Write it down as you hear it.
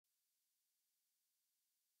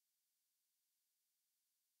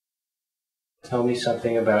Tell me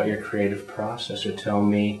something about your creative process, or tell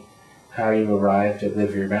me how you arrived at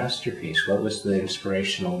Live Your Masterpiece. What was the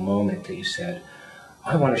inspirational moment that you said,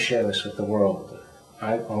 I want to share this with the world.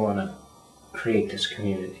 I want to create this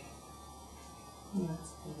community.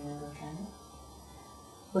 Let's take a look at it.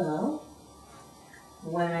 Well,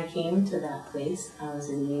 when I came to that place, I was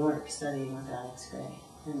in New York studying with Alex Gray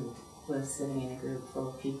and was sitting in a group full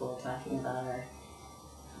of people talking about our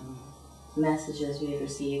messages we had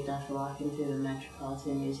received after walking through the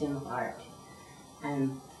Metropolitan Museum of Art,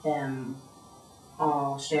 and them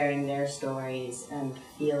all sharing their stories and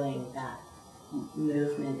feeling that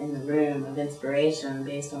movement in the room of inspiration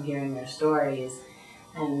based on hearing their stories,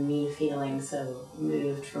 and me feeling so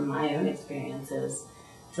moved from my own experiences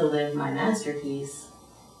to live my masterpiece.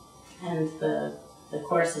 And the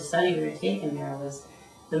course of study we were taking there was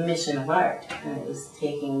the mission of art, and it was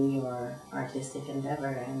taking your artistic endeavor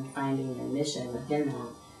and finding your mission within that.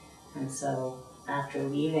 And so after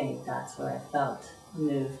leaving, that's what I felt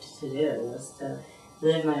moved to do, was to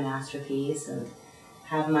live my masterpiece and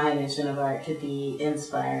have my mission of art to be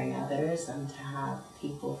inspiring others and to have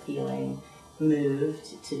people feeling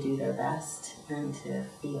moved to do their best and to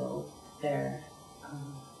feel their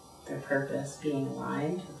purpose being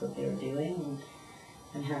aligned with what they were doing,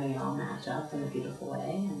 and having it all match up in a beautiful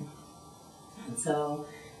way. And so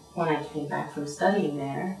when I came back from studying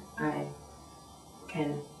there, I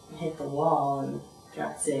kind of hit the wall and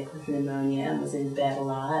got sick with pneumonia and was in bed a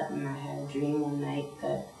lot, and I had a dream one night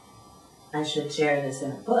that I should share this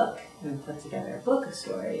in a book and put together a book of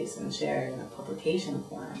stories and share it in a publication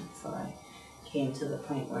form. So I came to the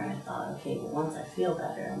point where I thought, okay, well, once I feel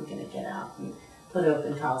better, I'm going to get out and put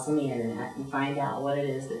open calls on the internet and find out what it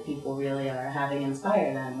is that people really are having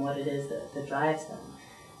inspire them, what it is that drives them.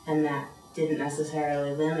 And that didn't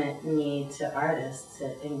necessarily limit me to artists.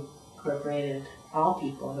 It incorporated all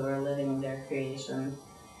people who are living their creation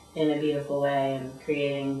in a beautiful way and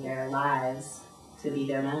creating their lives to be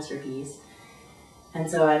their masterpiece.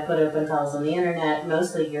 And so I put open calls on the internet,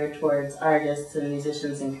 mostly geared towards artists and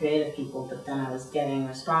musicians and creative people, but then I was getting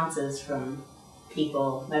responses from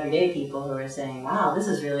people, everyday people, who were saying, wow, this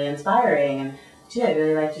is really inspiring, and gee, I'd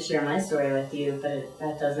really like to share my story with you, but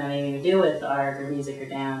that doesn't have anything to do with art or music or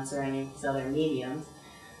dance or any of these other mediums.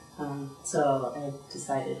 So I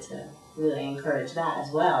decided to really encourage that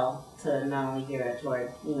as well, to not only gear it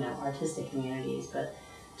toward, artistic communities, but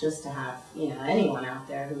just to have, anyone out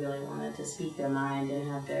there who really wanted to speak their mind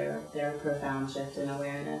and have their profound shift in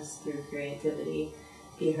awareness through creativity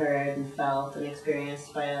be heard and felt and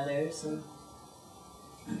experienced by others. And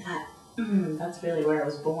that's really where I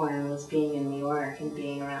was born, was being in New York and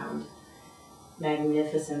being around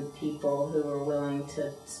magnificent people who were willing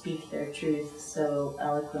to speak their truth so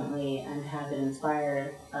eloquently and have it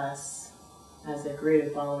inspire us as a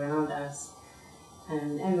group all around us.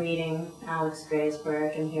 And reading Alex Gray's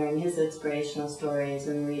work and hearing his inspirational stories,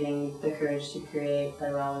 and reading The Courage to Create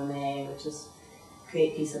by Rollo May, which is a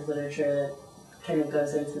great piece of literature that kind of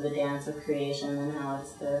goes into the dance of creation and how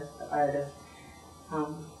it's the art of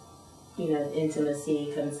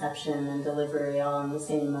intimacy, conception, and delivery all in the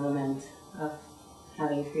same moment of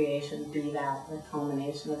having creation be that, the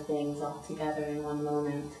culmination of things all together in one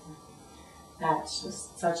moment. That's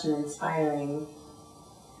just such an inspiring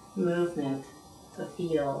movement to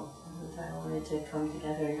feel, and I wanted to come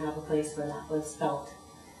together and have a place where that was felt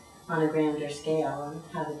on a grander scale and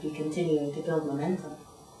have it be continuing to build momentum.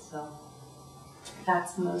 So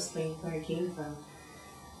that's mostly where it came from.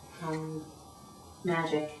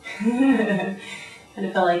 Magic. And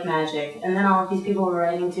it felt like magic. And then all of these people were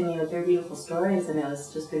writing to me with their beautiful stories, and it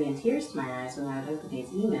was just bringing tears to my eyes when I would open these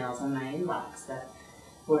emails on my inbox that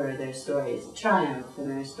were their stories of triumph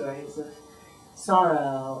and their stories of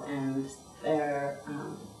sorrow and their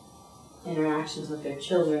interactions with their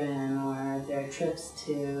children, or their trips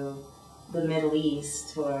to the Middle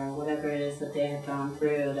East, or whatever it is that they had gone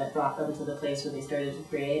through that brought them to the place where they started to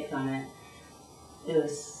create from it. It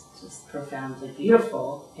was just profoundly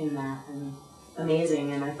beautiful in that, and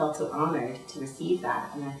amazing, and I felt so honored to receive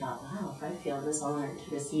that. And I thought, wow, if I feel this honored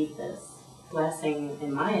to receive this blessing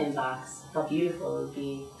in my inbox, how beautiful it would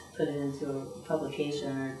be to put it into a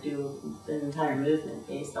publication or do an entire movement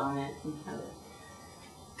based on it, and have it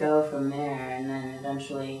go from there, and then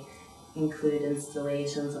eventually include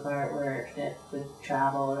installations of artwork that would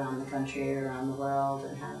travel around the country or around the world,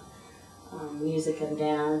 and have music and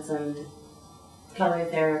dance and color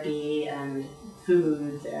therapy and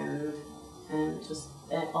food and just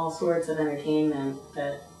all sorts of entertainment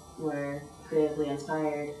that were creatively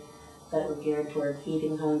inspired, that were geared toward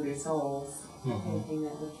feeding hungry souls. Mm-hmm. Anything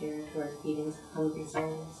that was geared toward feeding hungry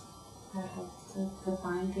souls. that helps to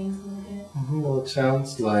define things a little bit. Well, it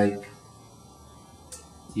sounds like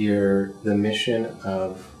the mission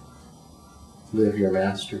of Live Your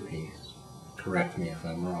Masterpiece, correct me if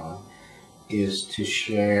I'm wrong, is to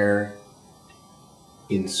share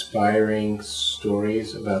inspiring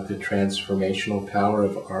stories about the transformational power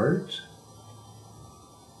of art?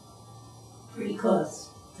 Pretty close.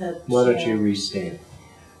 Why don't you restate it?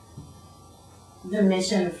 The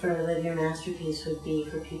mission for Live Your Masterpiece would be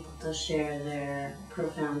for people to share their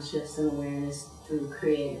profound shifts in awareness through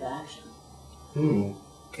creative action.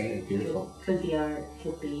 Okay, beautiful. Could be art,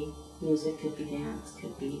 could be music, could be dance,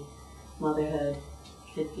 could be motherhood,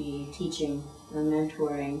 could be teaching or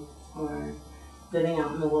mentoring or living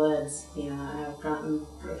out in the woods. You know, I've gotten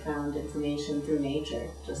profound information through nature,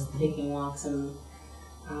 just taking walks and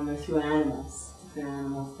or through animals, different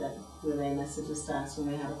animals that relay messages to us when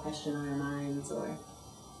we have a question on our minds or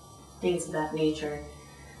things of that nature,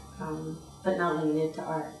 but not limited to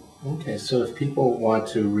art. Okay, so if people want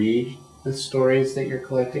to read the stories that you're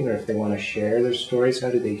collecting, or if they want to share their stories,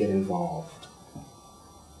 how do they get involved?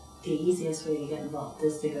 The easiest way to get involved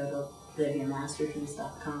is to go to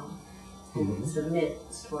liveyourmasterpiece.com and submit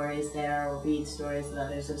stories there, or read stories that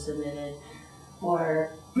others have submitted,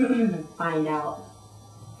 or find out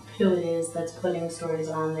who it is that's putting stories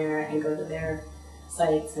on there and go to their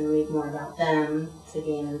sites and read more about them to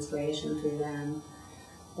gain inspiration through them,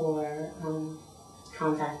 or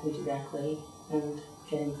contact me directly and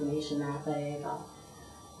get information that way about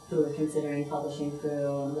who we're considering publishing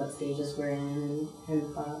through and what stages we're in,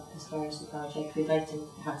 and as far as the project. We'd like to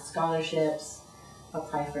have scholarships,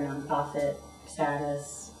 apply for nonprofit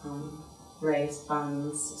status, raise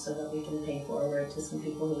funds so that we can pay forward to some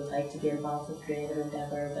people who would like to be involved with creative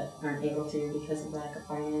endeavor but aren't able to because of lack of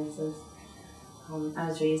finances. I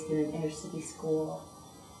was raised in an inner city school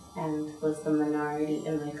and was the minority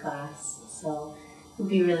in my class, so it would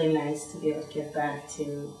be really nice to be able to give back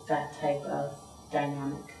to that type of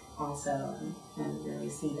dynamic also, and really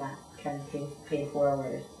see that kind of pay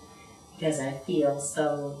forward, because I feel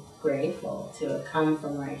so grateful to have come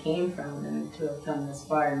from where I came from and to have come this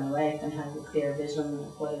far in my life and have a clear vision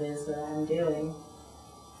of what it is that I'm doing.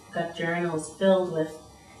 I've got journals filled with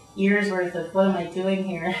years worth of what am I doing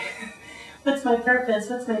here? What's my purpose?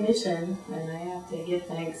 What's my mission? And I have to give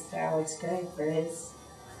thanks to Alex Gray for his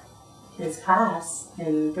class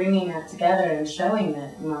and bringing that together and showing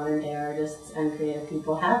that modern day artists and creative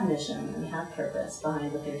people have mission and have purpose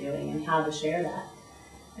behind what they're doing and how to share that,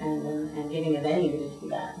 and giving a venue to do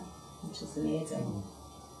that, which is amazing.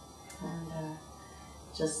 And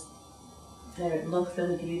just look for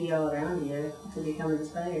the beauty all around you to become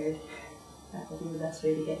inspired. That would be the best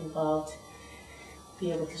way to get involved.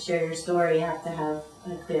 Be able to share your story, you have to have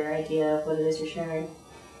a clear idea of what it is you're sharing.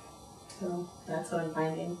 So that's what I'm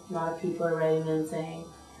finding. A lot of people are writing in saying,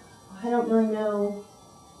 I don't really know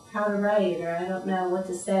how to write, or I don't know what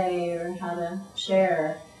to say, or how to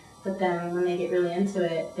share. But then when they get really into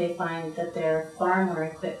it, they find that they're far more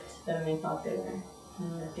equipped than they thought they were.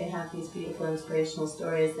 And that they have these beautiful inspirational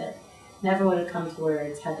stories that never would have come to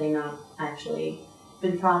words had they not actually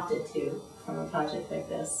been prompted to from a project like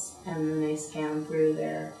this. And then they scan through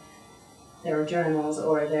their journals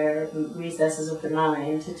or their recesses of their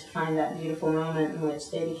mind to find that beautiful moment in which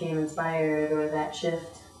they became inspired, or that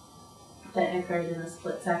shift that occurred in a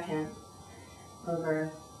split second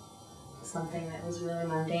over something that was really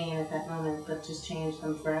mundane at that moment but just changed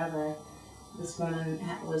them forever. This woman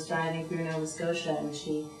was driving through Nova Scotia and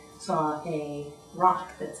she saw a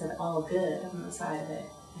rock that said "all good" on the side of it,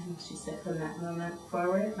 and she said, from that moment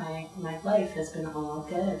forward, my life has been all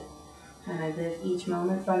good. And I live each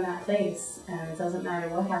moment from that place, and it doesn't matter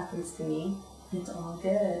what happens to me, it's all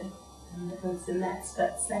good. And it's in that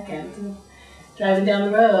split second of driving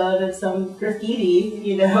down the road of some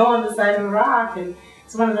graffiti, on the side of a rock. And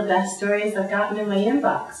it's one of the best stories I've gotten in my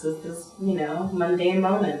inbox, was this, mundane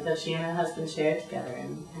moment that she and her husband shared together,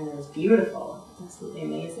 and it was beautiful, absolutely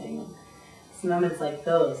amazing. And it's moments like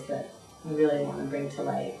those that I really want to bring to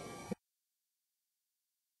light.